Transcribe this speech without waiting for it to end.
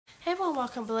everyone,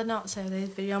 welcome to Not Saturday's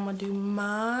video. I'm going to do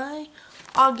my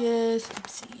August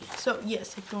Ipsy. So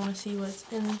yes, if you want to see what's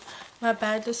in my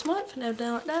bag this month and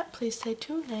everything like that, please stay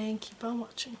tuned and keep on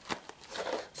watching.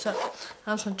 So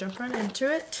I'm just going to jump right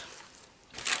into it.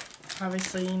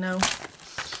 Obviously, you know,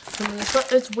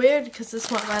 it's weird because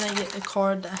this month I didn't get the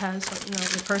card that has, like, you know,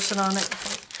 the person on it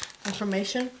with, like,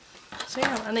 information. So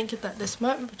yeah, I didn't get that this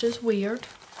month, which is weird.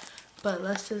 But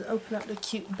let's just open up the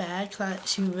cute bag, because I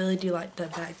actually really do like the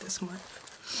bag this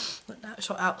month. Like the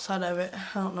actual outside of it.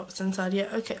 I don't know what's inside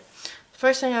yet. Okay.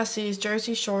 First thing I see is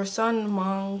Jersey Shore Sun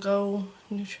Mango.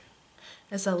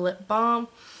 It's a lip balm.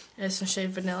 It's in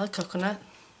shade Vanilla Coconut.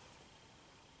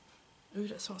 Ooh,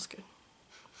 that smells good.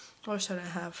 I wish I didn't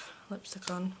have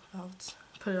lipstick on. I'll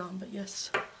put it on, but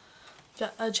yes.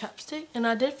 Got a chapstick. And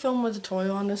I did film with a toy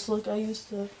on this look. I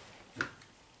used the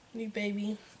new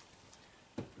baby.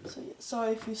 So yeah,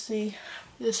 sorry if you see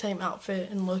the same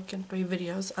outfit and look in 3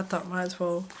 videos. I thought might as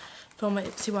well film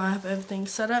it, see why I have everything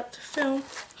set up to film.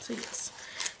 So yes.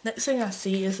 Next thing I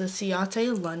see is a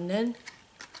Ciate London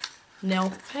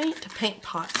nail paint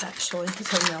pots actually.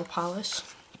 It's a nail polish.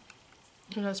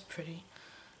 And that's pretty.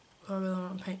 I really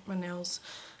want to paint my nails.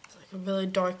 It's like a really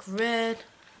dark red.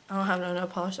 I don't have no nail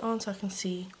polish on so I can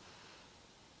see.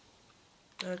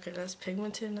 Okay, that's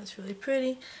pigmented. That's really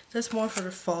pretty. That's more for the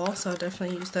fall, so I'll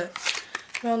definitely use that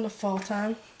around the fall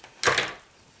time,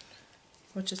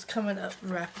 which is coming up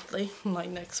rapidly,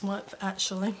 like next month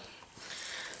actually.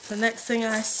 The next thing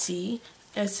I see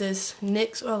is this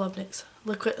NYX, oh I love NYX,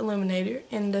 Liquid Illuminator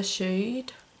in the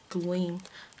shade Gleam.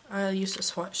 I used to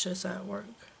swatch this at work.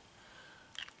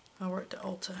 I worked at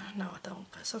Ulta. No, I don't.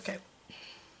 That's okay.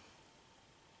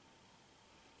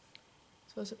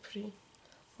 So it's a pretty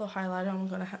little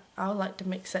highlighter. I would like to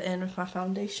mix that in with my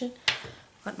foundation,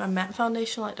 like my matte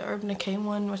foundation, like the Urban Decay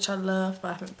one, which I love, but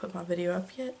I haven't put my video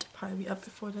up yet. Probably be up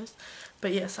before this,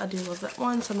 but yes, I do love that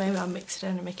one, so maybe I'll mix it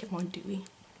in and make it more dewy.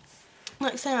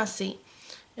 Next thing I see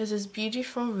is this Beauty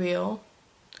For Real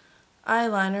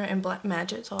eyeliner in Black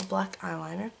Magic. It's all black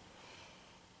eyeliner,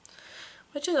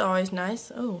 which is always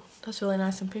nice. Oh, that's really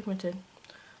nice and pigmented.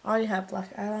 I already have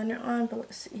black eyeliner on, but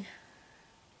let's see.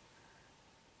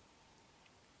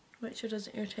 Make sure it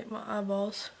doesn't irritate my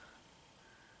eyeballs.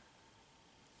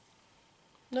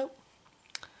 Nope.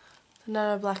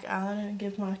 Another black eyeliner and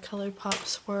give my ColourPop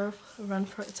Swerve a run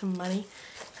for its money.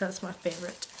 That's my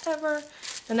favorite ever.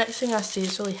 The next thing I see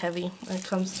is really heavy and it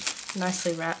comes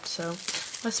nicely wrapped, so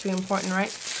must be important,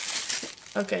 right?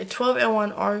 Okay,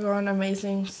 12-in-1 Argan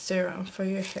Amazing Serum for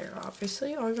your hair.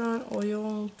 Obviously, argan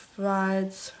oil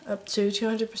provides up to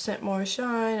 200% more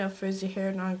shine, no frizzy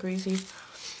hair, non-greasy.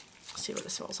 See what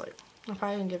it smells like. I'm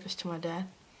probably gonna give this to my dad.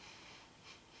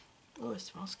 Oh, it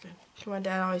smells good. My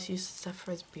dad always uses stuff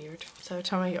for his beard, so every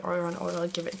time I get argan oil, I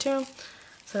give it to him.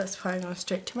 So that's probably going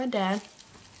straight to my dad.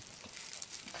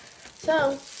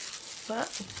 So,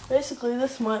 but basically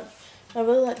this month, I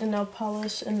really like the nail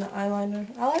polish and the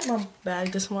eyeliner. I like my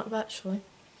bag this month actually.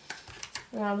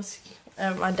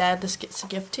 And my dad just gets a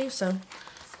gift too. So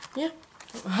yeah,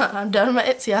 I'm done with my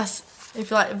Ipsy. If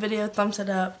you like the video, thumbs it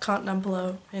up, comment down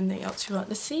below anything else you want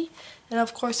to see. And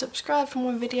of course, subscribe for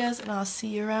more videos, and I'll see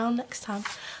you around next time.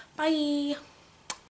 Bye!